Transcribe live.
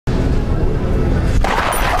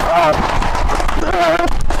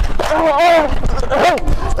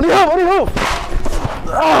What's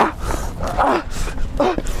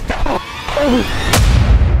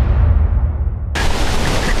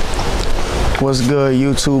good,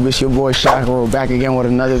 YouTube? It's your boy Shiakuro back again with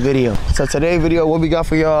another video. So today's video, what we got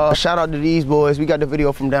for y'all, shout out to these boys. We got the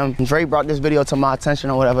video from them. Dre brought this video to my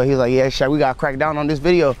attention or whatever. He's like, yeah, Shaq, we gotta crack down on this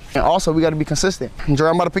video. And also, we gotta be consistent. Dre,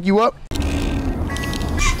 I'm about to pick you up.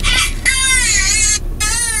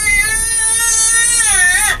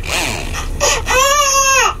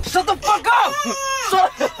 Shut the fuck up!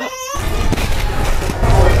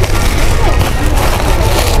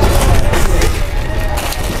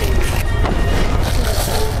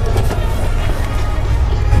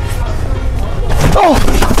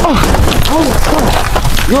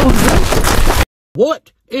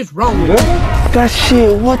 What is wrong with you? That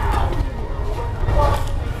shit, what?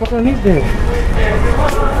 Fuck on these days?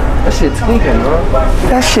 That shit tweaking, bro.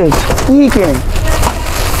 That shit tweaking.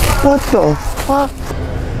 What the fuck?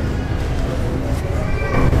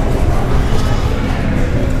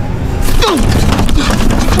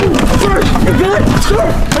 Sir, you good? Sir,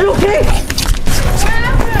 are you okay?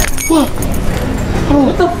 What?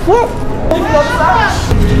 What the fuck?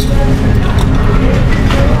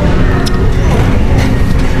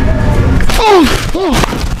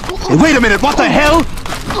 Hey, wait a minute, what the hell?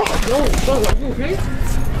 Yo, sir, are you okay?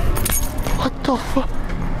 What the fuck?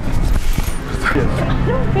 I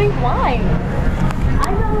don't drink wine.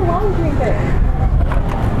 I'm not a wine drinker.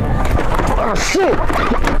 Oh shit!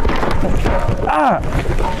 Ah!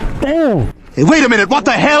 Damn! Hey, wait a minute, what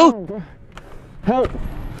the hell? Help!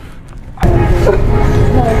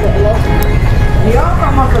 Y'all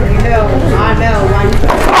come up with me now. I know why you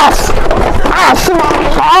Shit!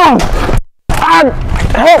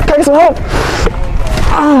 Help! Take some help!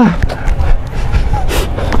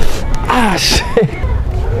 Shit!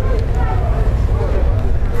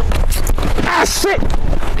 Shit!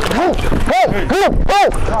 Help!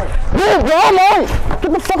 Dude, bro, I'm on!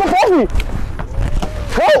 Get the fuck up off me!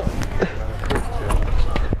 Help!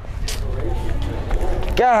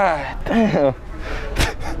 God damn!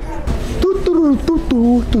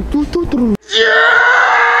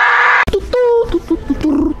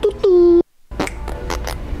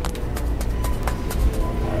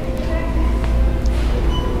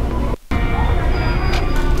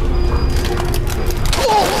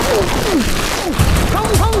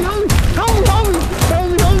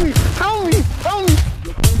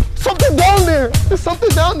 Something down there! There's something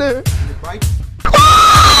down there!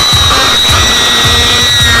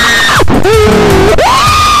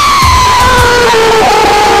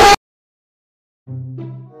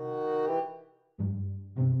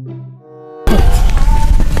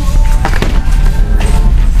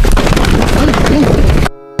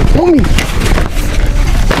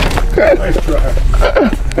 Nice try.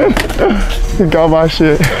 You got my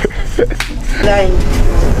shit. Like,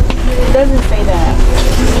 it doesn't say that.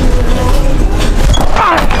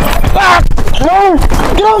 No!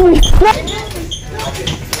 Get off me!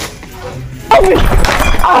 Off me!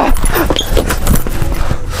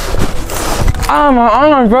 My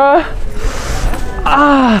arm, bro!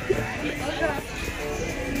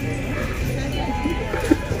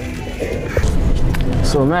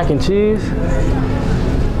 So mac and cheese.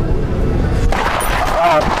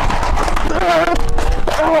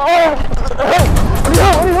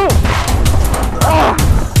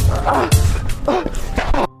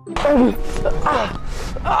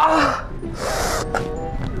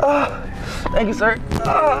 Thank you, sir.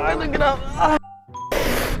 Look it up.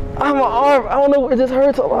 My arm. I don't know. It just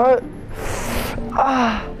hurts a lot.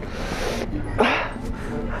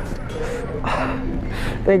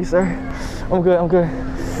 Thank you, sir. I'm good. I'm good.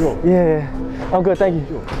 Sure. Yeah. I'm good. Thank you.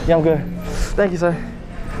 Sure. Yeah, I'm good. Thank you, sir.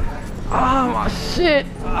 My shit.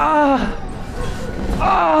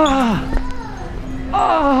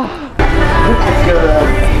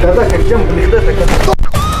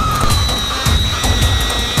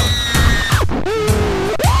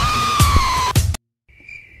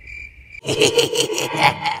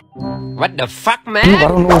 What the fuck, man? Dude, I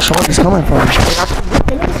don't know where Sean is coming from.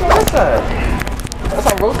 That's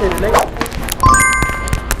how roasted, nigga.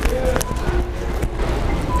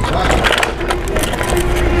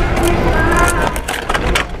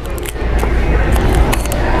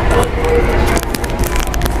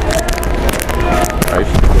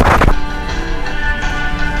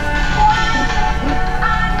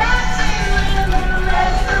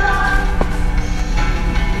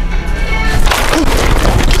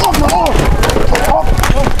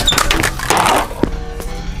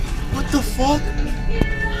 What the fuck?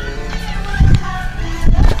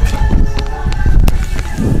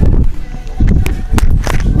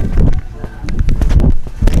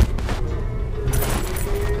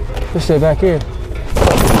 This shit back here.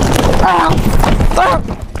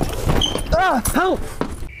 Help!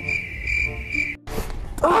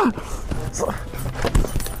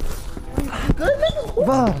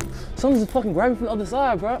 Bro, someone's fucking grabbing from the other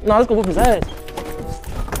side, bro. Nah, let's go whip his ass.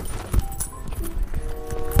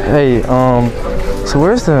 Hey, so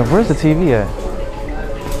where's the TV at?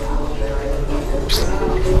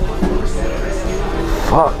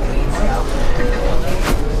 Fuck.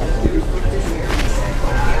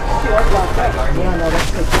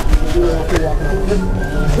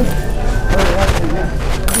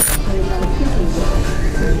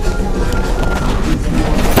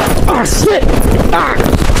 Oh shit!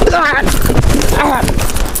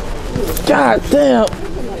 God damn!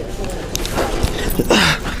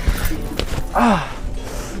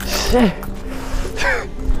 Shit!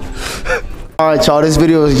 Alright, y'all, this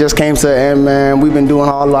video just came to an end, man. We've been doing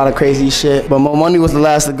a whole lot of crazy shit, but More Money was the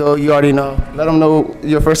last to go. You already know. Let them know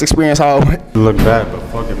your first experience, how it went. Look bad, but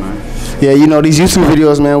fuck it, man. Yeah, you know, these YouTube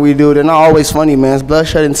videos, man, we do, they're not always funny, man. It's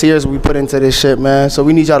bloodshed and tears we put into this shit, man. So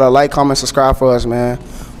we need y'all to like, comment, subscribe for us, man.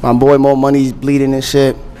 My boy More Money's bleeding and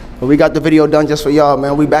shit. But we got the video done just for y'all,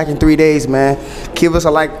 man. We back in 3 days, man. Give us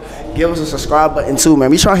a like, give us a subscribe button too,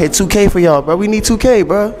 man. We trying to hit 2K for y'all, bro. We need 2K,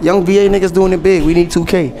 bro. Young VA niggas doing it big. We need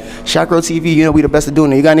 2K. Shiakuro TV, you know we the best at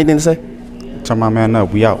doing it. You got anything to say? Tell my man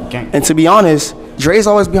up, we out. Gang. And to be honest, Dre's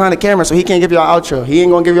always behind the camera, so he can't give y'all an outro. He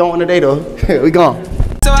ain't gonna give y'all one today, though. We gone.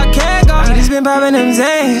 So I can't go. I just been popping them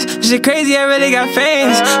Zans. Shit crazy, I really got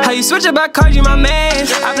fans. How you switch up, I called you my man.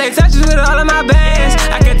 I play touches with all of my bands.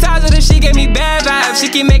 I can tell her that she gave me bad vibes. She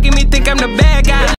keep making me think I'm the bad guy.